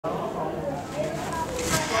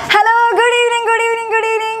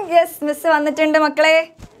Miss വന്നിട്ടുണ്ട് മക്കളെ.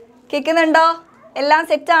 കേൾക്കുന്നുണ്ടോ? എല്ലാം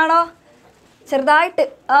സെറ്റാണോ? ചെറുതായിട്ട്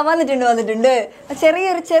വന്നിട്ടുണ്ട്.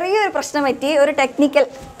 ചെറിയൊരു പ്രശ്നം പറ്റി, ഒരു ടെക്നിക്കൽ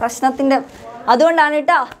പ്രശ്നത്തിൻ്റെ അതുകൊണ്ടാണ്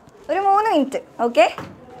കേട്ടോ. ഒരു 3 മിനിറ്റ്. ഓക്കെ,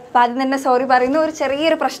 അപ്പം ആദ്യം തന്നെ സോറി പറയുന്നു. ഒരു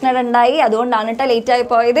ചെറിയൊരു പ്രശ്നം ഉണ്ടായി, അതുകൊണ്ടാണ് കേട്ടോ ലേറ്റായി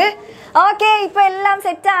പോയത്. ഓക്കെ, ഇപ്പം എല്ലാം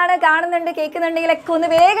സെറ്റാണ്. കാണുന്നുണ്ട്, കേൾക്കുന്നുണ്ടെങ്കിലൊക്കെ ഒന്ന്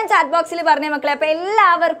വേഗം ചാറ്റ് ബോക്സിൽ പറഞ്ഞേ മക്കളെ. അപ്പോൾ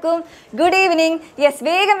എല്ലാവർക്കും ഗുഡ് ഈവനിങ്. യെസ്,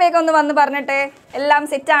 വേഗം ഒന്ന് വന്ന് പറഞ്ഞിട്ടെ. എല്ലാം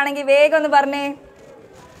സെറ്റാണെങ്കിൽ വേഗം ഒന്ന് പറഞ്ഞേ.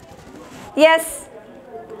 Yes,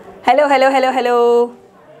 hello.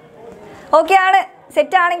 ഓക്കെ ആണ്,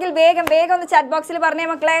 സെറ്റാണെങ്കിൽ വേഗം ഒന്ന് ചാറ്റ് ബോക്സിൽ പറഞ്ഞേ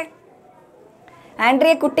മക്കളെ.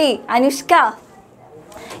 ആൻഡ്രിയ കുട്ടി, അനുഷ്ക.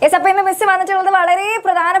 യെസ്, അപ്പോൾ ഇന്ന് മിസ് വന്നിട്ടുള്ളത് വളരെ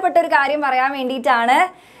പ്രധാനപ്പെട്ട ഒരു കാര്യം പറയാൻ വേണ്ടിയിട്ടാണ്.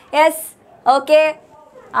 Yes, okay.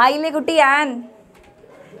 ആയില്ലേ കുട്ടി?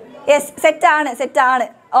 യെസ്, സെറ്റാണ്.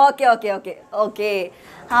 ഓക്കെ.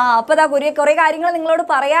 അപ്പോൾ അതാ കുറേ കാര്യങ്ങൾ നിങ്ങളോട്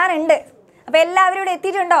പറയാനുണ്ട്. അപ്പോൾ എല്ലാവരും ഇവിടെ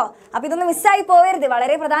എത്തിയിട്ടുണ്ടോ? അപ്പോൾ ഇതൊന്നും മിസ്സായി പോകരുത്.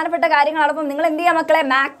 വളരെ പ്രധാനപ്പെട്ട കാര്യങ്ങളാണ്. അപ്പം നിങ്ങൾ എന്ത് ചെയ്യുക മക്കളെ,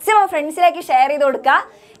 മാക്സിമം ഫ്രണ്ട്സിലേക്ക് ഷെയർ ചെയ്ത് കൊടുക്കുക.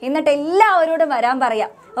 എന്നിട്ട് എല്ലാവരോടും വരാൻ പറയാം.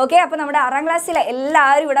 ഓക്കെ, അപ്പോൾ നമ്മുടെ 6ാം ക്ലാസ്സിലെ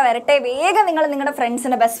എല്ലാവരും ഇവിടെ വരട്ടെ. വേഗം നിങ്ങൾ നിങ്ങളുടെ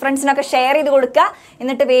ഫ്രണ്ട്സിന്, ബെസ്റ്റ് ഫ്രണ്ട്സിനൊക്കെ ഷെയർ ചെയ്ത് കൊടുക്കുക.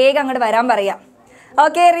 എന്നിട്ട് വേഗം അങ്ങോട്ട് വരാൻ പറയാം.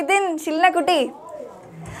 ഓക്കെ, റിതിൻ, ഷിൽനക്കുട്ടി.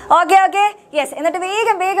 ഓക്കെ. യെസ്, എന്നിട്ട്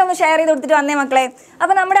വേഗം ഒന്ന് ഷെയർ ചെയ്ത് കൊടുത്തിട്ട് വന്നേ മക്കളെ.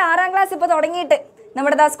 അപ്പോൾ നമ്മുടെ 6ാം ക്ലാസ് ഇപ്പോൾ തുടങ്ങിയിട്ട്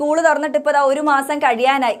നമ്മുടെ സ്കൂൾ തുറന്നിട്ട് ഇപ്പോൾ ഒരു മാസം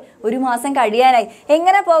കഴിയാനായി.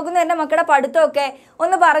 എങ്ങനെ പോകുന്നു എൻ്റെ മക്കളുടെ പഠിത്തമൊക്കെ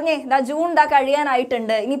ഒന്ന് പറഞ്ഞേ. ജൂൺ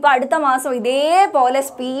കഴിയാനായിട്ടുണ്ട്. ഇനിയിപ്പോൾ അടുത്ത മാസം ഇതേപോലെ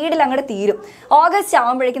സ്പീഡിൽ അങ്ങോട്ട് തീരും. ഓഗസ്റ്റ്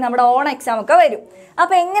ആകുമ്പോഴേക്കും നമ്മുടെ ഓണം എക്സാം ഒക്കെ വരും.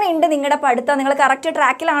 അപ്പോൾ എങ്ങനെയുണ്ട് നിങ്ങളുടെ പഠിത്തം? നിങ്ങൾ കറക്റ്റ്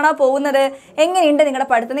ട്രാക്കിലാണോ പോകുന്നത്? എങ്ങനെയുണ്ട് നിങ്ങളുടെ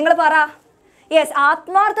പഠിത്തം? നിങ്ങൾ പറ. യെസ്,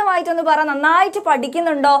 ആത്മാർത്ഥമായിട്ടൊന്ന് പറ. നന്നായിട്ട്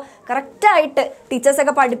പഠിക്കുന്നുണ്ടോ? കറക്റ്റായിട്ട്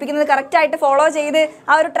ടീച്ചേഴ്സൊക്കെ പഠിപ്പിക്കുന്നത് കറക്റ്റായിട്ട് ഫോളോ ചെയ്ത്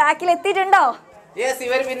ആ ഒരു ട്രാക്കിൽ എത്തിയിട്ടുണ്ടോ? യെസ്,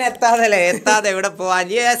 ഇവർ പിന്നെ എത്താതെ എവിടെ പോവാൻ.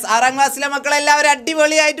 യെസ്, 6ാം ക്ലാസ്സിലെ മക്കളെല്ലാവരും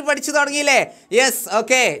അടിപൊളിയായിട്ട് പഠിച്ചു തുടങ്ങിയില്ലേ? Yes,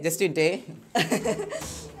 okay, just minute.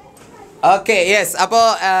 Okay, yes. അപ്പോൾ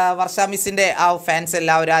വർഷ മിസ്സിന്റെ ആ ഫാൻസ്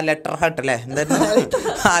എല്ലാവരും ആ ലെറ്റർ ഹട്ട് അല്ലേ, എന്തായിരുന്നു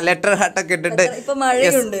ലെറ്റർ ഹട്ടൊക്കെ ഇട്ടിട്ട്.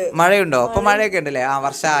 മഴയുണ്ടോ? അപ്പോൾ മഴയൊക്കെ ഉണ്ടല്ലേ?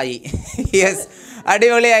 വർഷ ആയി. യെസ്,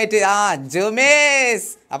 അടിപൊളിയായിട്ട്. അഞ്ജു മിസ്.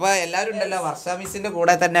 അപ്പോൾ എല്ലാവരും ഉണ്ടല്ലോ വർഷ മിസ്സിന്റെ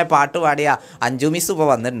കൂടെ തന്നെ പാട്ട് പാടിയ അഞ്ജു മിസ് ഇപ്പോൾ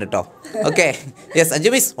വന്നിട്ടുണ്ട് കേട്ടോ. ഓക്കെ, യെസ്, അഞ്ജു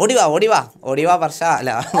മിസ് ഓടിവാ വർഷ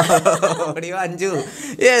അല്ല ഓടിവാ അഞ്ജു.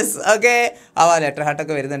 Yes, okay. ലെറ്റർ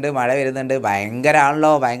ഹാർട്ടൊക്കെ വരുന്നുണ്ട്, മഴ വരുന്നുണ്ട്.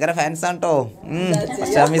 ഭയങ്കര ഫാൻസാണ് കേട്ടോ.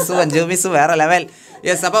 വർഷ മിസ്സും അഞ്ജു മിസ്സും വേറെ ലെവൽ.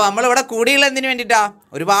 യെസ്, അപ്പോൾ നമ്മളിവിടെ കൂടിയുള്ള എന്തിനു വേണ്ടിയിട്ടാ?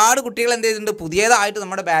 ഒരുപാട് കുട്ടികൾ എന്ത് ചെയ്തിട്ടുണ്ട്, പുതിയതായിട്ട്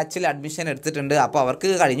നമ്മുടെ ബാച്ചിൽ അഡ്മിഷൻ എടുത്തിട്ടുണ്ട്. അപ്പോൾ അവർക്ക്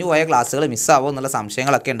കഴിഞ്ഞു പോയ ക്ലാസ്സുകൾ മിസ്സാവോ എന്നുള്ള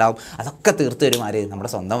സംശയങ്ങളൊക്കെ ഉണ്ടാവും. അതൊക്കെ തീർത്ത് വരും നമ്മുടെ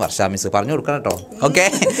സ്വന്തം വർഷ മിസ്. പറഞ്ഞു കൊടുക്കണം കേട്ടോ. Okay,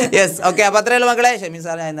 yes, okay. അപ്പോൾ അത്രയേ ഉള്ളൂ മക്കളെ. ഷമീൻ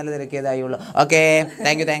സാർ ഞാൻ ഇന്നലെ തിരക്കിയതായുള്ളൂ. Okay,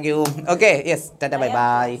 thank you. Okay, yes, Tata,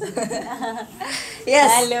 by.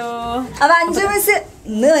 Hello. അപ്പോൾ അഞ്ജു മിസ്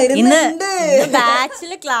ഇന്ന്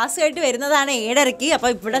ബാച്ചില് ക്ലാസ് ആയിട്ട് വരുന്നതാണ് 7:30. അപ്പൊ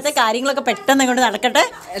ഇവിടത്തെ കാര്യങ്ങളൊക്കെ പെട്ടെന്ന് കൊണ്ട് നടക്കട്ടെ.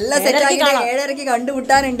 എല്ലാം 7:30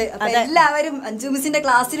 കണ്ടുമുട്ടാനുണ്ട്. എല്ലാവരും അഞ്ജു മിസ്സിന്റെ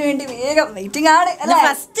ക്ലാസ്സിന് വേണ്ടി വേഗം വെയിറ്റിംഗ് ആണ്.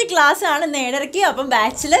 ഫസ്റ്റ് ക്ലാസ് ആണ് 7:30. അപ്പം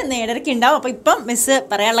ബാച്ചില് 7:30 ഉണ്ടാവും. അപ്പൊ ഇപ്പം മിസ്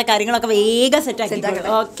പറയാനുള്ള കാര്യങ്ങളൊക്കെ വേഗം സെറ്റ് ആക്കി.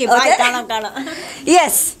 ഓക്കെ, കാണാം.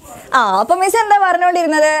 യെസ്. അപ്പൊ മിസ് എന്താ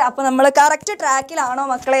പറഞ്ഞുകൊണ്ടിരുന്നത്? അപ്പൊ നമ്മൾ കറക്റ്റ് ട്രാക്കിലാണോ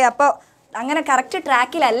മക്കളെ? അപ്പൊ അങ്ങനെ കറക്റ്റ്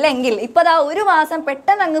ട്രാക്കിലല്ലെങ്കിൽ ഇപ്പോൾ ഒരു മാസം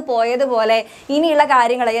പെട്ടെന്ന് അങ്ങ് പോയതുപോലെ ഇനിയുള്ള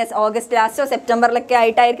കാര്യങ്ങൾ ഓഗസ്റ്റ് ലാസ്റ്റോ സെപ്റ്റംബറിലൊക്കെ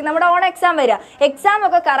ആയിട്ടായിരിക്കും നമ്മുടെ ഓൺ എക്സാം വരിക. എക്സാം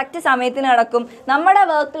ഒക്കെ കറക്റ്റ് സമയത്തിന് നടക്കും. നമ്മുടെ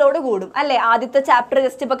വർക്ക് ലോഡ് കൂടും അല്ലേ? ആദ്യത്തെ ചാപ്റ്റർ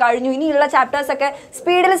ജസ്റ്റ് ഇപ്പോൾ കഴിഞ്ഞു. ഇനിയുള്ള ചാപ്റ്റേഴ്സൊക്കെ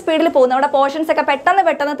സ്പീഡിൽ പോകും. നമ്മുടെ പോർഷൻസ് ഒക്കെ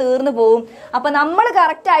പെട്ടെന്ന് തീർന്നു പോകും. അപ്പോൾ നമ്മൾ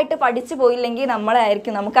കറക്റ്റായിട്ട് പഠിച്ചു പോയില്ലെങ്കിൽ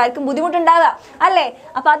നമുക്കാർക്കും ബുദ്ധിമുട്ടുണ്ടാവുക അല്ലേ?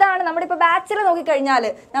 അപ്പോൾ അതാണ് നമ്മുടെ ഇപ്പോൾ ബാച്ചിൽ നോക്കിക്കഴിഞ്ഞാൽ,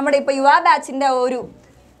 നമ്മുടെ ഇപ്പോൾ യുവ ബാച്ചിൻ്റെ ഒരു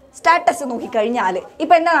സ്റ്റാറ്റസ് നോക്കിക്കഴിഞ്ഞാൽ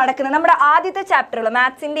ഇപ്പം എന്താ നടക്കുന്നത്? നമ്മുടെ ആദ്യത്തെ ചാപ്റ്ററുകൾ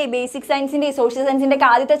മാത്സിൻ്റെ, ബേസിക് സയൻസിൻ്റെ, സോഷ്യൽ സയൻസിൻ്റെ ഒക്കെ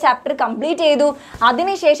ആദ്യത്തെ ചാപ്റ്റർ കംപ്ലീറ്റ് ചെയ്തു.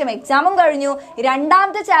 അതിനുശേഷം എക്സാമും കഴിഞ്ഞു.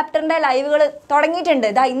 രണ്ടാമത്തെ ചാപ്റ്ററിൻ്റെ ലൈവുകൾ തുടങ്ങിയിട്ടുണ്ട്.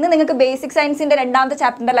 ഇന്ന് നിങ്ങൾക്ക് ബേസിക് സയൻസിൻ്റെ രണ്ടാമത്തെ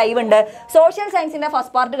ചാപ്റ്ററിൻ്റെ ലൈവ് ഉണ്ട്. സോഷ്യൽ സയൻസിൻ്റെ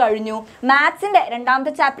ഫസ്റ്റ് പാർട്ട് കഴിഞ്ഞു. മാത്സിൻ്റെ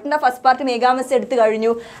രണ്ടാമത്തെ ചാപ്റ്ററിൻ്റെ ഫസ്റ്റ് പാർട്ട് മെഗാമിസ് എടുത്ത്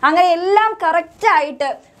കഴിഞ്ഞു. അങ്ങനെ എല്ലാം കറക്റ്റായിട്ട്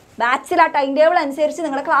ബാച്ചിൽ ആ ടൈം ടേബിൾ അനുസരിച്ച്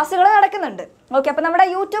നിങ്ങളുടെ ക്ലാസ്സുകൾ നടക്കുന്നുണ്ട്. ഓക്കെ, അപ്പോൾ നമ്മുടെ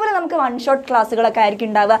യൂട്യൂബിൽ നമുക്ക് 1 ഷോട്ട് ക്ലാസ്സുകളൊക്കെ ആയിരിക്കും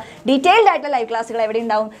ഉണ്ടാവുക. ഡീറ്റെയിൽഡ് ആയിട്ടുള്ള ലൈവ് ക്ലാസ്സുകൾ എവിടെ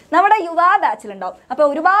ഉണ്ടാവും? നമ്മുടെ യുവ ബാച്ചിലുണ്ടാവും. അപ്പോൾ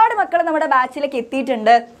ഒരുപാട് മക്കൾ നമ്മുടെ ബാച്ചിലേക്ക്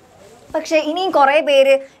എത്തിയിട്ടുണ്ട്. പക്ഷേ ഇനിയും കുറേ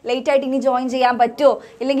പേര് ലേറ്റായിട്ട് ഇനി ജോയിൻ ചെയ്യാൻ പറ്റുമോ,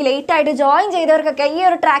 ഇല്ലെങ്കിൽ ലേറ്റായിട്ട് ജോയിൻ ചെയ്തവർക്കൊക്കെ ഈ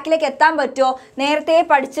ഒരു ട്രാക്കിലേക്ക് എത്താൻ പറ്റുമോ, നേരത്തെ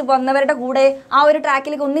പഠിച്ച് വന്നവരുടെ കൂടെ ആ ഒരു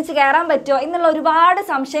ട്രാക്കിലേക്ക് ഒന്നിച്ച് കയറാൻ പറ്റുമോ എന്നുള്ള ഒരുപാട്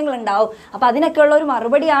സംശയങ്ങളുണ്ടാവും. അപ്പോൾ അതിനൊക്കെ ഉള്ള ഒരു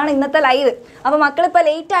മറുപടിയാണ് ഇന്നത്തെ ലൈവ്. അപ്പോൾ മക്കളിപ്പോൾ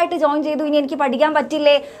ലേറ്റായിട്ട് ജോയിൻ ചെയ്തു, ഇനി എനിക്ക് പഠിക്കാൻ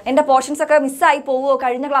പറ്റില്ലേ, എൻ്റെ പോർഷൻസൊക്കെ മിസ്സായി പോവുമോ,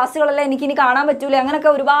 കഴിഞ്ഞ ക്ലാസ്സുകളെല്ലാം എനിക്കിനി കാണാൻ പറ്റൂലേ,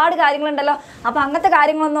 അങ്ങനെയൊക്കെ ഒരുപാട് കാര്യങ്ങളുണ്ടല്ലോ. അപ്പോൾ അങ്ങനത്തെ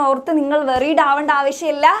കാര്യങ്ങളൊന്നും ഓർത്ത് നിങ്ങൾ വെറീഡ് ആവേണ്ട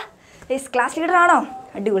ആവശ്യമില്ല. ക്ലാസ് ലീഡർ ആണോ?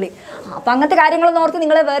 അടിപൊളി. അപ്പം അങ്ങനത്തെ കാര്യങ്ങളൊന്നും ഓർത്ത്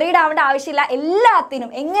നിങ്ങൾ വെറീഡ് ആവേണ്ട ആവശ്യമില്ല. എല്ലാത്തിനും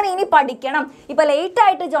എങ്ങനെ ഇനി പഠിക്കണം, ഇപ്പം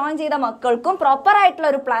ലേറ്റായിട്ട് ജോയിൻ ചെയ്ത മക്കൾക്കും പ്രോപ്പറായിട്ടുള്ള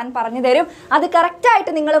ഒരു പ്ലാൻ പറഞ്ഞു തരും. അത്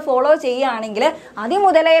കറക്റ്റായിട്ട് നിങ്ങൾ ഫോളോ ചെയ്യുകയാണെങ്കിൽ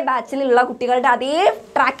മുതലേ ബാച്ചിലുള്ള കുട്ടികളുടെ അതേ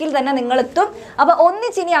ട്രാക്കിൽ തന്നെ നിങ്ങളെത്തും. അപ്പോൾ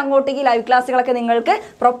ഒന്നിച്ചിനി അങ്ങോട്ടേക്ക് ലൈവ് ക്ലാസ്സുകളൊക്കെ നിങ്ങൾക്ക്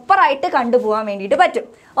പ്രോപ്പറായിട്ട് കണ്ടുപോകാൻ വേണ്ടിയിട്ട് പറ്റും.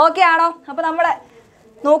 ഓക്കെ ആണോ? അപ്പോൾ നമ്മൾ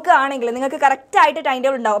നോക്കുകയാണെങ്കിൽ നിങ്ങൾക്ക് കറക്റ്റായിട്ട് ടൈം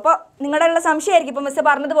ടേബിൾ ഉണ്ടാവും. അപ്പോൾ നിങ്ങളുടെ ഉള്ള സംശയമായിരിക്കും, ഇപ്പോൾ മിസ്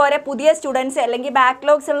പറഞ്ഞതുപോലെ പുതിയ സ്റ്റുഡൻസ് അല്ലെങ്കിൽ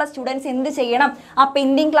ബാക്ക്ലോഗ്സ് ഉള്ള സ്റ്റുഡൻസ് എന്ത് ചെയ്യണം, ആ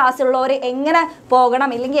പെൻഡിങ് ക്ലാസ് ഉള്ളവർ എങ്ങനെ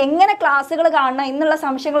പോകണം, അല്ലെങ്കിൽ എങ്ങനെ ക്ലാസ്സുകൾ കാണണം എന്നുള്ള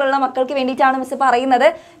സംശയങ്ങളുള്ള മക്കൾക്ക് വേണ്ടിയിട്ടാണ് മിസ് പറയുന്നത്.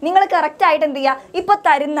 നിങ്ങൾ കറക്റ്റായിട്ട് എന്ത് ചെയ്യുക, ഇപ്പോൾ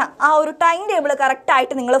തരുന്ന ആ ഒരു ടൈം ടേബിൾ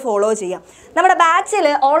കറക്റ്റായിട്ട് നിങ്ങൾ ഫോളോ ചെയ്യാം. നമ്മുടെ ബാച്ചിൽ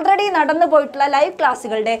ഓൾറെഡി നടന്നു പോയിട്ടുള്ള ലൈവ്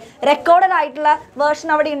ക്ലാസ്സുകളുടെ റെക്കോർഡഡ് ആയിട്ടുള്ള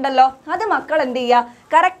വേർഷൻ അവിടെ ഉണ്ടല്ലോ. അത് മക്കൾ എന്ത് ചെയ്യുക,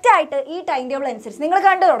 കറക്റ്റായിട്ട് ഈ ടൈം ടേബിൾ അനുസരിച്ച് നിങ്ങൾ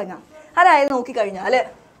കണ്ടു തുടങ്ങാം. അതായത് നോക്കിക്കഴിഞ്ഞാൽ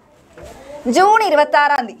ജൂൺ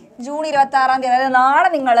 26-ാം തീയതി അതായത് നാളെ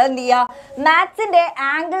നിങ്ങൾ എന്ത് ചെയ്യുക, മാത്സിൻ്റെ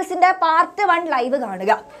ആംഗിൾസിൻ്റെ പാർട്ട് 1 ലൈവ്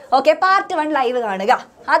കാണുക. ഓക്കെ, പാർട്ട് 1 ലൈവ് കാണുക.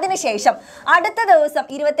 അതിനുശേഷം അടുത്ത ദിവസം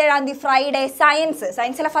 27-ാം തീയതി ഫ്രൈഡേ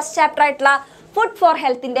സയൻസിലെ ഫസ്റ്റ് ചാപ്റ്റർ ആയിട്ടുള്ള ഫുഡ് ഫോർ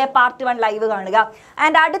ഹെൽത്തിൻ്റെ പാർട്ട് 1 ലൈവ് കാണുക.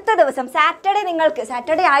 ആൻഡ് അടുത്ത ദിവസം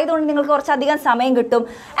സാറ്റർഡേ ആയതുകൊണ്ട് നിങ്ങൾക്ക് കുറച്ചധികം സമയം കിട്ടും.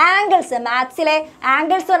 ആംഗിൾസ്, മാത്സിലെ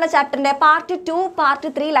ആംഗിൾസ് എന്ന ചാപ്റ്ററിൻ്റെ പാർട്ട് 2 പാർട്ട്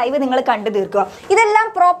 3 ലൈവ് നിങ്ങൾ കണ്ടു തീർക്കുക. ഇതെല്ലാം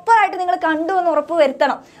പ്രോപ്പറായിട്ട് നിങ്ങൾ കണ്ടു എന്ന് ഉറപ്പ്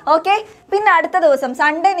വരുത്തണം. ഓക്കെ, പിന്നെ അടുത്ത ദിവസം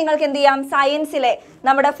സൺഡേ നിങ്ങൾക്ക് എന്ത് ചെയ്യാം, സയൻസിലെ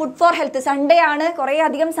നമ്മുടെ ഫുഡ് ഫോർ ഹെൽത്ത് സൺഡേ ആണ്, കുറേ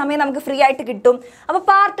അധികം സമയം നമുക്ക് ഫ്രീ ആയിട്ട് കിട്ടും. അപ്പോൾ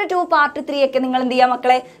പാർട്ട് 2 പാർട്ട് 3 ഒക്കെ നിങ്ങൾ എന്ത് ചെയ്യാം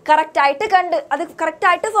മക്കളെ, കറക്റ്റായിട്ട് കണ്ട് അത്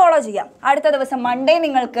കറക്റ്റായിട്ട് ഫോളോ ചെയ്യാം. അടുത്ത ദിവസം മൺഡേ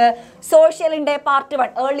നിങ്ങൾക്ക് സോഷ്യലിൻ്റെ part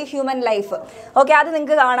 1 early human life, okay, അത്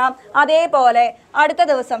നിങ്ങൾക്ക് കാണാം. അതേപോലെ അടുത്ത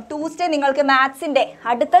ദിവസം ട്യൂസ്ഡേ നിങ്ങൾക്ക് മാത്സിൻ്റെ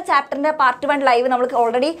അടുത്ത ചാപ്റ്ററിൻ്റെ പാർട്ട് 1 ലൈവ് നമ്മൾക്ക്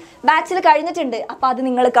ഓൾറെഡി ബാച്ചിൽ കഴിഞ്ഞിട്ടുണ്ട്. അപ്പോൾ അത്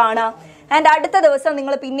നിങ്ങൾ കാണാം. ആൻഡ് അടുത്ത ദിവസം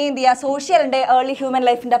നിങ്ങൾ പിന്നെ എന്ത് ചെയ്യുക, സോഷ്യലിൻ്റെ ഏർലി ഹ്യൂമൻ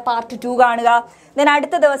ലൈഫിൻ്റെ പാർട്ട് 2 കാണുക. ദെൻ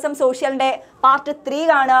അടുത്ത ദിവസം സോഷ്യലിൻ്റെ പാർട്ട് 3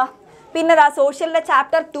 കാണുക. പിന്നെ സോഷ്യലിൻ്റെ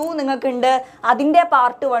ചാപ്റ്റർ 2 നിങ്ങൾക്കുണ്ട്, അതിൻ്റെ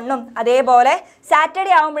പാർട്ട് 1ഉം. അതേപോലെ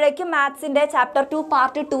സാറ്റർഡേ ആകുമ്പോഴേക്കും മാത്സിൻ്റെ chapter 2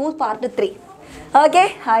 part 2 part 3. Okay,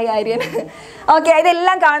 hi Aryan. Okay,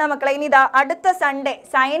 ഇതെല്ലാം കാണാം മക്കളെ. ഇനി അടുത്ത സൺഡേ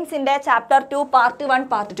സയൻസിൻ്റെ ചാപ്റ്റർ 2 പാർട്ട് 1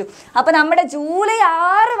 പാർട്ട് 2. അപ്പോൾ നമ്മുടെ ജൂലൈ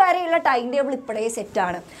 6 വരെയുള്ള ടൈം ടേബിൾ ഇപ്പോഴേ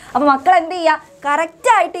സെറ്റാണ്. അപ്പോൾ മക്കൾ എന്ത് ചെയ്യുക,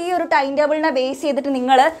 കറക്റ്റായിട്ട് ഈ ഒരു ടൈം ടേബിളിനെ ബേസ് ചെയ്തിട്ട്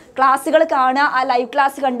നിങ്ങൾ ക്ലാസ്സുകൾ കാണുക, ആ ലൈവ്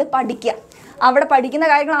ക്ലാസ് കണ്ട് പഠിക്കുക. അവിടെ പഠിക്കുന്ന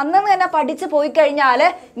കാര്യങ്ങൾ അന്നു തന്നെ പഠിച്ച് പോയി കഴിഞ്ഞാൽ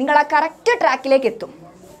നിങ്ങൾ ആ കറക്റ്റ് ട്രാക്കിലേക്ക് എത്തും.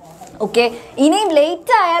 ഓക്കെ, ഇനിയും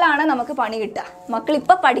ലേറ്റ് ആയാലാണ് നമുക്ക് പണി കിട്ടുക. മക്കൾ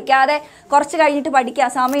ഇപ്പം പഠിക്കാതെ കുറച്ച് കഴിഞ്ഞിട്ട് പഠിക്കുക,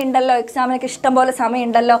 സമയമുണ്ടല്ലോ, എക്സാമിനൊക്കെ ഇഷ്ടം പോലെ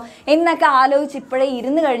സമയമുണ്ടല്ലോ എന്നൊക്കെ ആലോചിച്ച് ഇപ്പോഴേ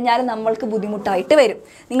ഇരുന്ന് കഴിഞ്ഞാൽ നമ്മൾക്ക് ബുദ്ധിമുട്ടായിട്ട് വരും.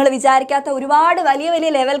 നിങ്ങൾ വിചാരിക്കാത്ത ഒരുപാട് വലിയ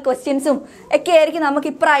വലിയ ലെവൽ ക്വസ്റ്റ്യൻസും ഒക്കെ ആയിരിക്കും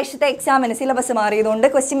നമുക്ക് ഇപ്രാവശ്യത്തെ എക്സാമിന്. സിലബസ് മാറിയതുകൊണ്ട്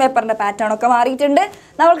ക്വസ്റ്റ്യൻ പേപ്പറിൻ്റെ പാറ്റേണൊക്കെ മാറിയിട്ടുണ്ട്,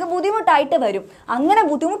 നമ്മൾക്ക് ബുദ്ധിമുട്ടായിട്ട് വരും. അങ്ങനെ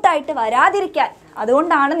ബുദ്ധിമുട്ടായിട്ട് വരാതിരിക്കാൻ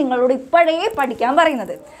അതുകൊണ്ടാണ് നിങ്ങളോട് ഇപ്പോഴേ പഠിക്കാൻ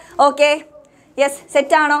പറയുന്നത്. Okay, yes,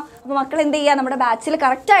 സെറ്റാണോ? അപ്പോൾ മക്കൾ എന്ത് ചെയ്യുക, നമ്മുടെ ബാച്ചിൽ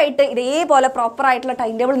കറക്റ്റായിട്ട് ഇതേപോലെ പ്രോപ്പറായിട്ടുള്ള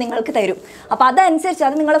ടൈം ടേബിൾ നിങ്ങൾക്ക് തരും. അപ്പോൾ അതനുസരിച്ച്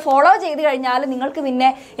അത് നിങ്ങൾ ഫോളോ ചെയ്ത് കഴിഞ്ഞാൽ നിങ്ങൾക്ക് പിന്നെ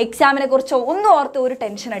എക്സാമിനെ കുറിച്ച് ഒന്നും ഓർത്ത് ഒരു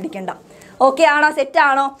ടെൻഷൻ അടിക്കണ്ട. ഓക്കെ ആണോ,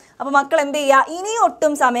 സെറ്റാണോ? അപ്പോൾ മക്കൾ എന്ത് ചെയ്യുക, ഇനിയും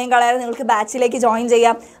ഒട്ടും സമയം കളയാതെ നിങ്ങൾക്ക് ബാച്ചിലേക്ക് ജോയിൻ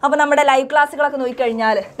ചെയ്യാം. അപ്പോൾ നമ്മുടെ ലൈവ് ക്ലാസ്സുകളൊക്കെ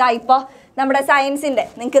നോക്കിക്കഴിഞ്ഞാൽ ഇപ്പോൾ നമ്മുടെ സയൻസിൻ്റെ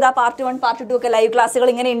നിങ്ങൾക്ക് പാർട്ട് 1 പാർട്ട് 2 ഒക്കെ ലൈവ് ക്ലാസ്സുകൾ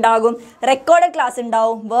ഇങ്ങനെ ഉണ്ടാകും. റെക്കോർഡഡ് ക്ലാസ്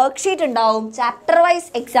ഉണ്ടാവും, വർക്ക്ഷീറ്റ് ഉണ്ടാവും, ചാപ്റ്റർ വൈസ്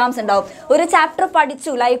എക്സാംസ് ഉണ്ടാവും. ഒരു ചാപ്റ്റർ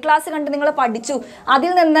പഠിച്ചു, ലൈവ് ക്ലാസ് കണ്ട് നിങ്ങൾ പഠിച്ചു,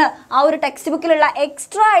 അതിൽ നിന്ന് ആ ഒരു ടെക്സ്റ്റ് ബുക്കിലുള്ള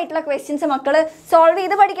എക്സ്ട്രാ ആയിട്ടുള്ള ക്വസ്റ്റ്യൻസ് മക്കൾ സോൾവ്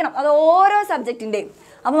ചെയ്ത് പഠിക്കണം. അത് ഓരോ സബ്ജക്റ്റിൻ്റെയും.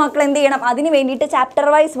 അപ്പോൾ മക്കൾ എന്ത് ചെയ്യണം, അതിന് വേണ്ടിയിട്ട് ചാപ്റ്റർ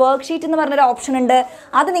വൈസ് വർക്ക്ഷീറ്റ് എന്ന് പറഞ്ഞൊരു ഓപ്ഷൻ ഉണ്ട്.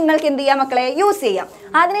 അത് നിങ്ങൾക്ക് എന്ത് ചെയ്യാം മക്കളെ, യൂസ് ചെയ്യാം.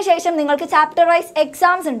 അതിനുശേഷം നിങ്ങൾക്ക് ചാപ്റ്റർ വൈസ്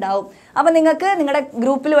എക്സാംസ് ഉണ്ടാവും. അപ്പോൾ നിങ്ങൾക്ക് നിങ്ങളുടെ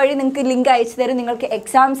ഗ്രൂപ്പിൽ വഴി നിങ്ങൾക്ക് ലിങ്ക് അയച്ചു തരും. നിങ്ങൾക്ക്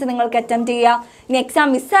എക്സാംസ് നിങ്ങൾക്ക് അറ്റൻഡ് ചെയ്യാം. ഇനി എക്സാം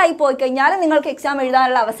മിസ്സായി പോയി കഴിഞ്ഞാൽ നിങ്ങൾക്ക് എക്സാം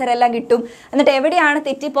എഴുതാനുള്ള അവസരം എല്ലാം കിട്ടും. എന്നിട്ട് എവിടെയാണ്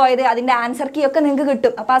തെറ്റിപ്പോയത് അതിൻ്റെ ആൻസർ കീ ഒക്കെ നിങ്ങൾക്ക്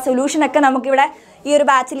കിട്ടും. അപ്പോൾ ആ സൊല്യൂഷനൊക്കെ നമുക്കിവിടെ ഈ ഒരു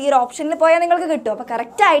ബാച്ചിൽ ഈ ഒരു ഓപ്ഷനിൽ പോയാൽ നിങ്ങൾക്ക് കിട്ടും. അപ്പോൾ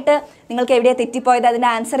കറക്റ്റായിട്ട് നിങ്ങൾക്ക് എവിടെയാണ് തെറ്റിപ്പോയത്, അതിൻ്റെ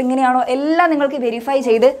ആൻസർ എങ്ങനെയാണോ എല്ലാം നിങ്ങൾക്ക് വെരിഫൈ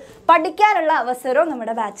ചെയ്ത് പഠിക്കാനുള്ള അവസരവും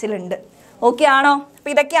നമ്മുടെ ബാച്ചിലുണ്ട്. ഓക്കെ ആണോ?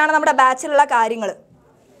 അപ്പോൾ ഇതൊക്കെയാണ് നമ്മുടെ ബാച്ചിലുള്ള കാര്യങ്ങൾ.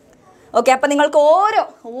 ഓക്കെ, അപ്പോൾ നിങ്ങൾക്ക്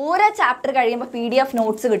ഓരോ ചാപ്റ്റർ കഴിയുമ്പോൾ PDF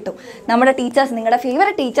നോട്ട്സ് കിട്ടും. നമ്മുടെ ടീച്ചേഴ്സ്, നിങ്ങളുടെ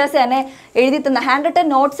ഫേവറേറ്റ് ടീച്ചേഴ്സ് തന്നെ എഴുതി തന്ന ഹാൻഡ് റിട്ടൺ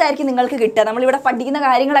നോട്ട്സ് ആയിരിക്കും നിങ്ങൾക്ക് കിട്ടുക. നമ്മളിവിടെ പഠിക്കുന്ന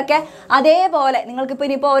കാര്യങ്ങളൊക്കെ അതേപോലെ നിങ്ങൾക്കിപ്പോൾ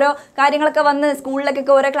ഇനിയിപ്പോൾ ഓരോ കാര്യങ്ങളൊക്കെ വന്ന്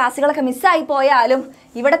സ്കൂളിലേക്കൊക്കെ ഓരോ ക്ലാസ്സുകളൊക്കെ മിസ്സായി പോയാലും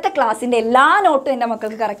ഇവിടുത്തെ ക്ലാസ്സിൻ്റെ എല്ലാ നോട്ടും എൻ്റെ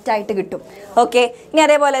മക്കൾക്ക് കറക്റ്റായിട്ട് കിട്ടും. ഓക്കെ, ഇനി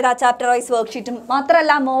അതേപോലെ ചാപ്റ്റർ വൈസ് വർക്ക്ഷീറ്റും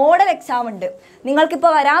മാത്രമല്ല മോഡൽ എക്സാം ഉണ്ട്.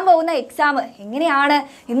 നിങ്ങൾക്കിപ്പോൾ വരാൻ പോകുന്ന എക്സാം എങ്ങനെയാണ്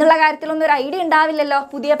എന്നുള്ള കാര്യത്തിലൊന്നും ഒരു ഐഡിയ ഉണ്ടാവില്ലല്ലോ.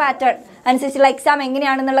 പുതിയ പാറ്റേൺ അനുസരിച്ചുള്ള എക്സാം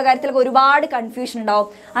എങ്ങനെയാണെന്നുള്ള കാര്യത്തിലൊക്കെ ഒരുപാട് കൺഫ്യൂഷൻ ഉണ്ടാവും.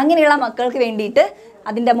 അങ്ങനെയുള്ള മക്കൾക്ക് വേണ്ടിയിട്ട്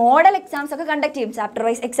അതിൻ്റെ മോഡൽ എക്സാംസ് ഒക്കെ കണ്ടക്ട് ചെയ്യും. ചാപ്റ്റർ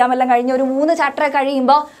വൈസ് എക്സാം എല്ലാം കഴിഞ്ഞ് ഒരു 3 ചാപ്റ്റർ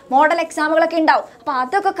കഴിയുമ്പോൾ മോഡൽ എക്സാമുകളൊക്കെ ഉണ്ടാവും. അപ്പോൾ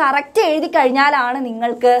അതൊക്കെ കറക്റ്റ് എഴുതി കഴിഞ്ഞാലാണ്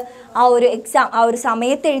നിങ്ങൾക്ക് ആ ഒരു എക്സാം ആ ഒരു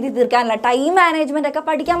സമയത്ത് എഴുതി തീർക്കാനുള്ള ടൈം മാനേജ്മെൻ്റ് ഒക്കെ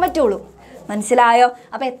പഠിക്കാൻ പറ്റുള്ളൂ. മനസ്സിലായോ?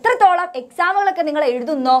 അപ്പോൾ എത്രത്തോളം എക്സാമുകളൊക്കെ നിങ്ങൾ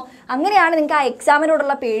എഴുതുന്നോ അങ്ങനെയാണ് നിങ്ങൾക്ക് ആ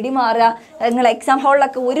എക്സാമിനോടുള്ള പേടി മാറുക. നിങ്ങൾ എക്സാം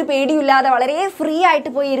ഹാളിലൊക്കെ ഒരു പേടിയില്ലാതെ വളരെ ഫ്രീ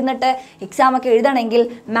ആയിട്ട് പോയി ഇരുന്നിട്ട് എക്സാമൊക്കെ എഴുതണമെങ്കിൽ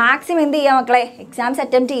മാക്സിമം എന്ത് ചെയ്യുക മക്കളെ, എക്സാംസ്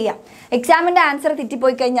അറ്റംപ്റ്റ് ചെയ്യുക. എക്സാമിൻ്റെ ആൻസർ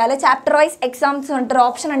തെറ്റിപ്പോയി കഴിഞ്ഞാൽ ചാപ്റ്റർ വൈസ് എക്സാംസ് പറഞ്ഞിട്ടൊരു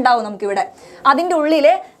ഓപ്ഷൻ ഉണ്ടാവും നമുക്കിവിടെ. അതിൻ്റെ ഉള്ളിൽ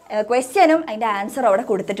ക്വസ്റ്റ്യനും അതിൻ്റെ ആൻസറും അവിടെ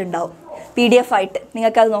കൊടുത്തിട്ടുണ്ടാവും PDF ആയിട്ട്.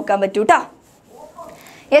 നിങ്ങൾക്കത് നോക്കാൻ പറ്റൂ കേട്ടോ.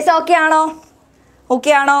 യെസ്, ഓക്കെ ആണോ?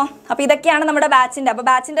 ഓക്കെ ആണോ? അപ്പോൾ ഇതൊക്കെയാണ് നമ്മുടെ ബാച്ചിൻ്റെ. അപ്പോൾ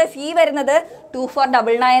ബാച്ചിൻ്റെ ഫീ വരുന്നത്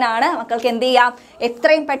 2499 ആണ്. മക്കൾക്ക് എന്ത് ചെയ്യാം,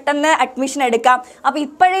 എത്രയും പെട്ടെന്ന് അഡ്മിഷൻ എടുക്കാം. അപ്പോൾ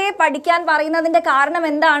ഇപ്പോഴേ പഠിക്കാൻ പറയുന്നതിൻ്റെ കാരണം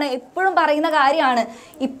എന്താണ്? എപ്പോഴും പറയുന്ന കാര്യമാണ്,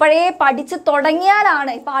 ഇപ്പോഴേ പഠിച്ച്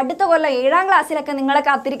തുടങ്ങിയാലാണ്. ഇപ്പോൾ അടുത്ത കൊല്ലം 7ാം ക്ലാസ്സിലൊക്കെ നിങ്ങളെ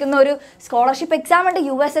കാത്തിരിക്കുന്ന ഒരു സ്കോളർഷിപ്പ് എക്സാം ഉണ്ട്,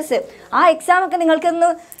 USS. ആ എക്സാമൊക്കെ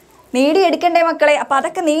നിങ്ങൾക്കൊന്ന് നേടിയെടുക്കണ്ടേ മക്കളെ? അപ്പോൾ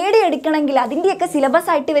അതൊക്കെ നേടിയെടുക്കണമെങ്കിൽ അതിൻ്റെയൊക്കെ സിലബസ്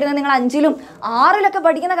ആയിട്ട് വരുന്നത് നിങ്ങൾ 5ലും 6ലൊക്കെ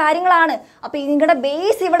പഠിക്കുന്ന കാര്യങ്ങളാണ്. അപ്പോൾ നിങ്ങളുടെ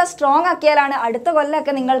ബേസ് ഇവിടെ സ്ട്രോങ് ആക്കിയാലാണ് അടുത്ത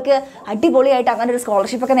കൊല്ലമൊക്കെ നിങ്ങൾക്ക് അടിപൊളിയായിട്ട് അങ്ങനെ ഒരു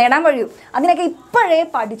സ്കോളർഷിപ്പൊക്കെ നേടാൻ കഴിയും. അതിനൊക്കെ ഇപ്പോഴേ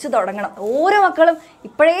പഠിച്ചു തുടങ്ങണം. ഓരോ മക്കളും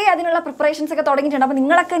ഇപ്പോഴേ അതിനുള്ള പ്രിപ്പറേഷൻസ് ഒക്കെ തുടങ്ങിയിട്ടുണ്ട്. അപ്പോൾ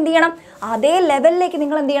നിങ്ങളൊക്കെ എന്ത് ചെയ്യണം, അതേ ലെവലിലേക്ക്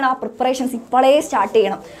നിങ്ങൾ എന്ത് ചെയ്യണം, ആ പ്രിപ്പറേഷൻസ് ഇപ്പോഴേ സ്റ്റാർട്ട്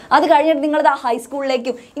ചെയ്യണം. അത് കഴിഞ്ഞിട്ട് നിങ്ങളത് ആ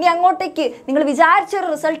ഹൈസ്കൂളിലേക്കും ഇനി അങ്ങോട്ടേക്ക് നിങ്ങൾ വിചാരിച്ചൊരു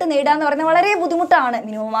റിസൾട്ട് നേടുക എന്ന് പറഞ്ഞാൽ വളരെ ബുദ്ധിമുട്ടാണ്.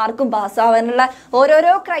 മിനിമം മാർക്കും പാസ്സാവാനുള്ള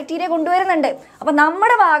ഓരോരോ ക്രൈറ്റീരിയ കൊണ്ടുവരുന്നുണ്ട്. അപ്പം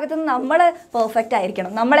നമ്മുടെ ഭാഗത്തു നിന്ന് നമ്മൾ പെർഫെക്റ്റ്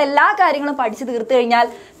ആയിരിക്കണം. നമ്മളെല്ലാ കാര്യങ്ങളും പഠിച്ച് തീർത്ത് കഴിഞ്ഞാൽ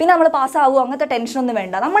പിന്നെ നമ്മൾ പാസ്സാവുമോ അങ്ങനത്തെ ടെൻഷനൊന്നും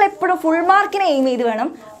വേണ്ട. നമ്മളെപ്പോഴും ഫുൾ മാർക്കിനെ എയിം ചെയ്ത്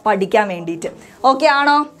വേണം പഠിക്കാൻ വേണ്ടിയിട്ട്. ഓക്കെ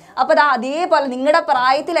ആണോ? അപ്പോൾ അതേപോലെ നിങ്ങളുടെ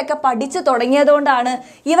പ്രായത്തിലൊക്കെ പഠിച്ച് തുടങ്ങിയതുകൊണ്ടാണ്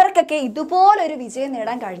ഇവർക്കൊക്കെ ഇതുപോലൊരു വിജയം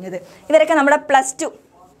നേടാൻ കഴിഞ്ഞത്. ഇവരൊക്കെ നമ്മുടെ +2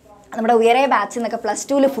 നമ്മുടെ ഉയരെ ബാച്ചിൽ നിന്നൊക്കെ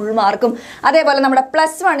 +2 ഫുൾ മാർക്കും അതേപോലെ നമ്മുടെ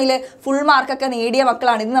 +1 ഫുൾ മാർക്കൊക്കെ നേടിയ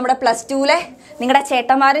മക്കളാണ്. ഇത് നമ്മുടെ +2 നിങ്ങളുടെ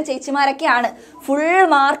ചേട്ടന്മാരും ചേച്ചിമാരൊക്കെയാണ്. ഫുൾ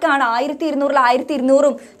മാർക്കാണ് 1200-ൽ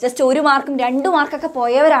 1200ഉം ജസ്റ്റ് 1 മാർക്കും 2 മാർക്കൊക്കെ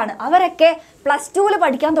പോയവരാണ്. അവരൊക്കെ +2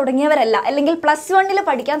 പഠിക്കാൻ തുടങ്ങിയവരല്ല, അല്ലെങ്കിൽ +1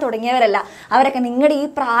 പഠിക്കാൻ തുടങ്ങിയവരല്ല. അവരൊക്കെ നിങ്ങളുടെ ഈ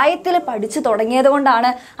പ്രായത്തിൽ പഠിച്ചു തുടങ്ങിയത്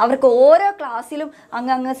കൊണ്ടാണ് അവർക്ക് ഓരോ ക്ലാസ്സിലും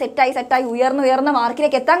അങ്ങ് സെറ്റായി ഉയർന്ന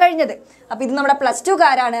മാർക്കിലേക്ക് എത്താൻ കഴിഞ്ഞത്. അപ്പോൾ ഇത് നമ്മുടെ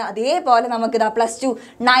 +2കാരാണ്. അതേപോലെ നമുക്കിതാ +2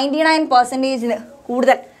 99%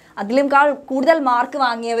 കൂടുതൽ, അതിലും കൂടുതൽ മാർക്ക്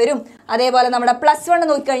വാങ്ങിയവരും അതേപോലെ നമ്മുടെ +1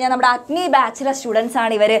 നോക്കിക്കഴിഞ്ഞാൽ നമ്മുടെ അഗ്നി ബാച്ചിലർ സ്റ്റുഡൻസ്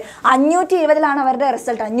ആണ് ഇവർ. 520-ലാണ് അവരുടെ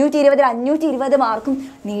റിസൾട്ട്. 520-ൽ 520 മാർക്കും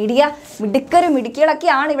നേടിയ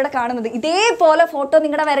മിടുക്കികളൊക്കെയാണ് ഇവിടെ കാണുന്നത്. ഇതേപോലെ ഫോട്ടോ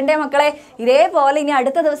നിങ്ങളുടെ വരണ്ടേ മക്കളെ. ഇതേപോലെ ഇനി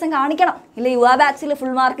അടുത്ത ദിവസം കാണിക്കണം. ഇല്ല, യുവ ബാച്ചിൽ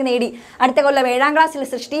ഫുൾ മാർക്ക് നേടി, അടുത്ത കൊല്ലം 7ാം ക്ലാസ്സിൽ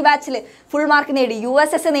സൃഷ്ടി ബാച്ചിൽ ഫുൾ മാർക്ക് നേടി,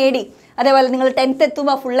 USS നേടി. അതേപോലെ നിങ്ങൾ 10th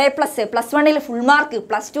എത്തുമ്പോൾ full A+, +1 full mark,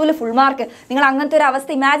 +2 full mark. നിങ്ങൾ അങ്ങനത്തെ ഒരു അവസ്ഥ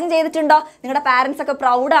ഇമാജിൻ ചെയ്തിട്ടുണ്ടോ? നിങ്ങളുടെ പാരൻസ് ഒക്കെ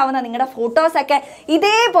പ്രൗഡ് ആവുന്ന നിങ്ങളുടെ ഫോട്ടോസൊക്കെ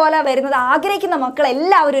ഇതേപോലെ വരുന്നത് ആഗ്രഹിക്കുന്ന മക്കൾ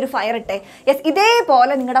എല്ലാവരും ഒരു ഫയർ ഇട്ടെ. യെസ്,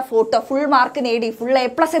 ഇതേപോലെ നിങ്ങളുടെ ഫോട്ടോ ഫുൾ മാർക്ക് നേടി, ഫുൾ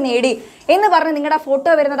A+ നേടി എന്ന് പറഞ്ഞ് നിങ്ങളുടെ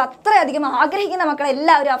ഫോട്ടോ വരുന്നത് അത്രയധികം ആഗ്രഹിക്കുന്ന മക്കൾ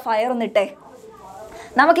എല്ലാവരും ആ ഫയർ ഒന്നിട്ടെ.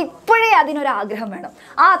 നമുക്ക് ഇപ്പോഴേ അതിനൊരു ആഗ്രഹം വേണം.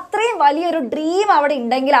 ആ അത്രയും വലിയൊരു ഡ്രീം അവിടെ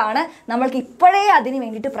ഉണ്ടെങ്കിലാണ് നമ്മൾക്ക് ഇപ്പോഴേ അതിന്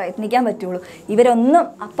വേണ്ടിയിട്ട് പ്രയത്നിക്കാൻ പറ്റുള്ളൂ. ഇവരൊന്നും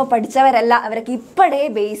അപ്പം പഠിച്ചവരല്ല. അവരൊക്കെ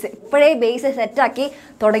ഇപ്പോഴേ ബേസ് സെറ്റാക്കി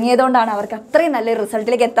തുടങ്ങിയതുകൊണ്ടാണ് അവർക്ക് അത്രയും നല്ലൊരു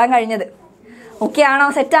റിസൾട്ടിലേക്ക് എത്താൻ കഴിഞ്ഞത്. ഓക്കെ ആണോ?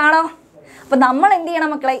 സെറ്റാണോ? അപ്പോൾ നമ്മൾ എന്ത് ചെയ്യണം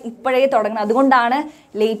മക്കളെ, ഇപ്പോഴേ തുടങ്ങണം. അതുകൊണ്ടാണ്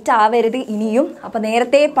ലേറ്റ് ആവരുത് ഇനിയും. അപ്പോൾ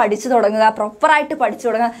നേരത്തെ പഠിച്ചു തുടങ്ങുക, പ്രോപ്പറായിട്ട് പഠിച്ചു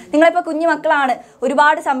തുടങ്ങുക. നിങ്ങളിപ്പോൾ കുഞ്ഞു മക്കളാണ്,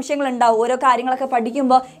 ഒരുപാട് സംശയങ്ങളുണ്ടാവും. ഓരോ കാര്യങ്ങളൊക്കെ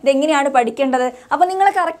പഠിക്കുമ്പോൾ ഇതെങ്ങനെയാണ് പഠിക്കേണ്ടത്. അപ്പോൾ നിങ്ങൾ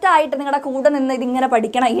കറക്റ്റായിട്ട് നിങ്ങളുടെ കൂടെ നിന്ന് ഇതിങ്ങനെ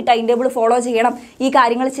പഠിക്കണം, ഈ ടൈം ടേബിൾ ഫോളോ ചെയ്യണം, ഈ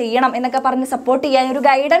കാര്യങ്ങൾ ചെയ്യണം എന്നൊക്കെ പറഞ്ഞ് സപ്പോർട്ട് ചെയ്യാൻ ഒരു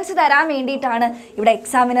ഗൈഡൻസ് തരാൻ വേണ്ടിയിട്ടാണ് ഇവിടെ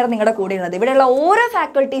എക്സാമിനർ നിങ്ങളുടെ കൂടെ ഉള്ളത്. ഇവിടെയുള്ള ഓരോ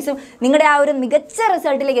ഫാക്കൽറ്റീസും നിങ്ങളുടെ ആ ഒരു മികച്ച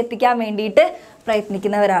റിസൾട്ടിലേക്ക് എത്തിക്കാൻ വേണ്ടിയിട്ട്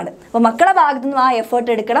പ്രയത്നിക്കുന്നവരാണ്. അപ്പോൾ മക്കളുടെ ഭാഗത്തു നിന്നും ആ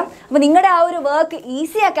എഫേർട്ട് എടുക്കണം. അപ്പോൾ നിങ്ങളുടെ ആ ഒരു വർക്ക്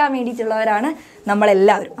ഈസി ആക്കാൻ വേണ്ടിയിട്ടുള്ളവരാണ്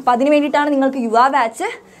നമ്മളെല്ലാവരും. അപ്പോൾ അതിന് വേണ്ടിയിട്ടാണ് നിങ്ങൾക്ക് യുവ ബാച്ച്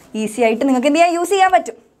ഈസി ആയിട്ട് നിങ്ങൾക്ക് എന്ത് ചെയ്യാൻ യൂസ് ചെയ്യാൻ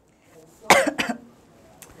പറ്റും.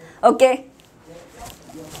 ഓക്കെ,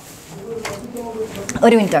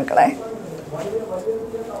 ഒരു മിനിറ്റ് മക്കളെ.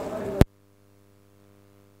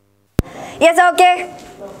 Yes, okay.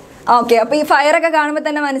 അപ്പോൾ ഈ ഫയറൊക്കെ കാണുമ്പോൾ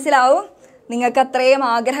തന്നെ മനസ്സിലാവും നിങ്ങൾക്ക് അത്രയും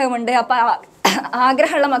ആഗ്രഹമുണ്ട്. അപ്പോൾ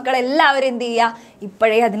ആഗ്രഹമുള്ള മക്കളെല്ലാവരും എന്ത് ചെയ്യുക,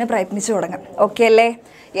 ഇപ്പോഴേ അതിന് പ്രയത്നിച്ചു തുടങ്ങാം. ഓക്കെ അല്ലേ?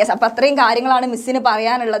 യെസ്, അപ്പോൾ അത്രയും കാര്യങ്ങളാണ് മിസ്സിന്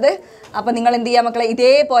പറയാനുള്ളത്. അപ്പോൾ നിങ്ങൾ എന്ത് ചെയ്യുക മക്കളെ,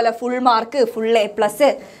 ഇതേപോലെ ഫുൾ മാർക്ക്, ഫുൾ A+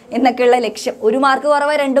 എന്നൊക്കെയുള്ള ലക്ഷ്യം, 1 മാർക്ക്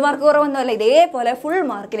കുറവ് 2 മാർക്ക് കുറവൊന്നുമല്ല, ഇതേപോലെ ഫുൾ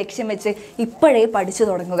മാർക്ക് ലക്ഷ്യം വെച്ച് ഇപ്പോഴേ പഠിച്ചു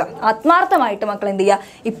തുടങ്ങുക. ആത്മാർത്ഥമായിട്ട് മക്കൾ എന്ത് ചെയ്യുക,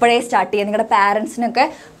 ഇപ്പോഴേ സ്റ്റാർട്ട് ചെയ്യുക. നിങ്ങളുടെ പാരൻസിനൊക്കെ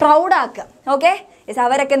പ്രൗഡാക്കുക. ഓക്കെ,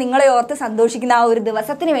 അവരൊക്കെ നിങ്ങളെ ഓർത്ത് സന്തോഷിക്കുന്ന ആ ഒരു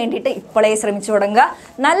ദിവസത്തിന് വേണ്ടിയിട്ട് ഇപ്പോഴേ ശ്രമിച്ചു തുടങ്ങുക,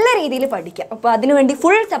 നല്ല രീതിയിൽ പഠിക്കുക. അപ്പോൾ അതിനുവേണ്ടി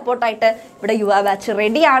ഫുൾ സപ്പോർട്ടായിട്ട് ഇവിടെ യുവ ബാച്ച്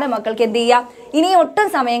റെഡിയാണ്. മക്കൾക്ക് എന്ത് ചെയ്യുക, ഇനി ഒട്ടും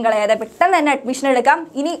സമയം കളയാതെ പെട്ടെന്ന് തന്നെ അഡ്മിഷൻ എടുക്കാം.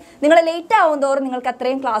 ഇനി നിങ്ങൾ ലേറ്റ് ആവും തോറും നിങ്ങൾക്ക്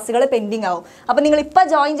അത്രയും ക്ലാസ്സുകൾ പെൻഡിങ് ആവും. അപ്പോൾ നിങ്ങൾ ഇപ്പോൾ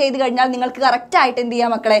ജോയിൻ ചെയ്ത് കഴിഞ്ഞാൽ നിങ്ങൾക്ക് കറക്റ്റായിട്ട് എന്ത്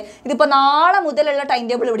ചെയ്യാം മക്കളെ, ഇതിപ്പോൾ നാളെ മുതലുള്ള ടൈം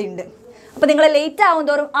ടേബിൾ ഇവിടെ ഉണ്ട്. അപ്പോൾ നിങ്ങൾ ലേറ്റ് ആവും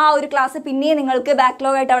തോറും ആ ഒരു ക്ലാസ് പിന്നെയും നിങ്ങൾക്ക്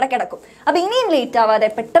ബാക്ക്ലോഗ് ആയിട്ട് അവിടെ കിടക്കും. അപ്പോൾ ഇനിയും ലേറ്റ് ആവാതെ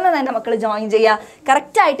പെട്ടെന്ന് തന്നെ മക്കൾ ജോയിൻ ചെയ്യുക,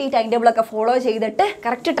 കറക്റ്റായിട്ട് ഈ ടൈം ടേബിളൊക്കെ ഫോളോ ചെയ്തിട്ട്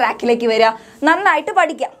കറക്റ്റ് ട്രാക്കിലേക്ക് വരിക, നന്നായിട്ട്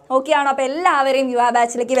പഠിക്കാം. ഓക്കെ ആണോ? അപ്പോൾ എല്ലാവരെയും യുവ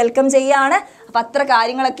ബാച്ചിലേക്ക് വെൽക്കം ചെയ്യുകയാണ്. അപ്പോൾ അത്ര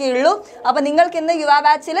കാര്യങ്ങളൊക്കെ ഉള്ളൂ. അപ്പോൾ നിങ്ങൾക്ക് ഇന്ന് യുവ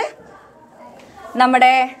ബാച്ചിൽ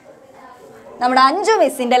നമ്മുടെ 5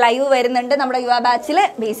 മിസ്സിൻ്റെ ലൈവ് വരുന്നുണ്ട്. നമ്മുടെ യുവ ബാച്ചിൽ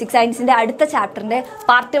ബേസിക് സയൻസിൻ്റെ അടുത്ത ചാപ്റ്ററിൻ്റെ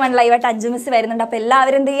പാർട്ട് 1 ലൈവായിട്ട് 5 മിസ് വരുന്നുണ്ട്. അപ്പോൾ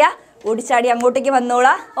എല്ലാവരും എന്ത് ചെയ്യുക, ഓടിച്ചാടി അങ്ങോട്ടേക്ക്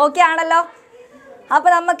വന്നോളാം. ഓക്കെ ആണല്ലോ?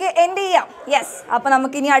 അപ്പോൾ നമുക്ക് എന്ത് ചെയ്യാം? യെസ്. അപ്പോൾ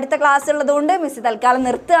നമുക്ക് ഇനി അടുത്ത ക്ലാസ് ഉള്ളതുകൊണ്ട് മിസ് തൽക്കാലം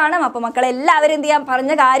നിർത്തുകയാണ്. അപ്പോൾ മക്കളെ എല്ലാവരും എന്ത് ചെയ്യാം,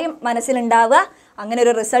 പറഞ്ഞ കാര്യം മനസ്സിലുണ്ടാവുക. അങ്ങനെ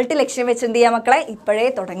ഒരു റിസൾട്ട് ലക്ഷ്യം വെച്ച് എന്ത് ചെയ്യാം മക്കളെ, ഇപ്പോഴേ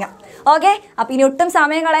തുടങ്ങാം. ഓക്കെ? അപ്പോൾ ഇനി ഒട്ടും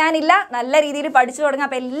സമയം കളയാനില്ല, നല്ല രീതിയിൽ പഠിച്ചു തുടങ്ങാം.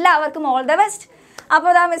 അപ്പോൾ എല്ലാവർക്കും ഓൾ ദ ബെസ്റ്റ്. അപ്പോൾ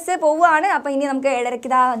അതാ മിസ് പോവുകയാണ്. അപ്പോൾ ഇനി നമുക്ക് 7:30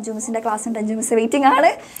 ഇതാ 5 മിസ്സിൻ്റെ ക്ലാസ് ഉണ്ട്. 5 മിസ് വെയിറ്റിംഗ്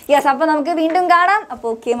ആണ്. യെസ്. അപ്പോൾ നമുക്ക് വീണ്ടും കാണാം. അപ്പോൾ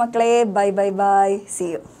ഓക്കെ മക്കളെ, bye bye bye, see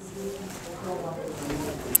you.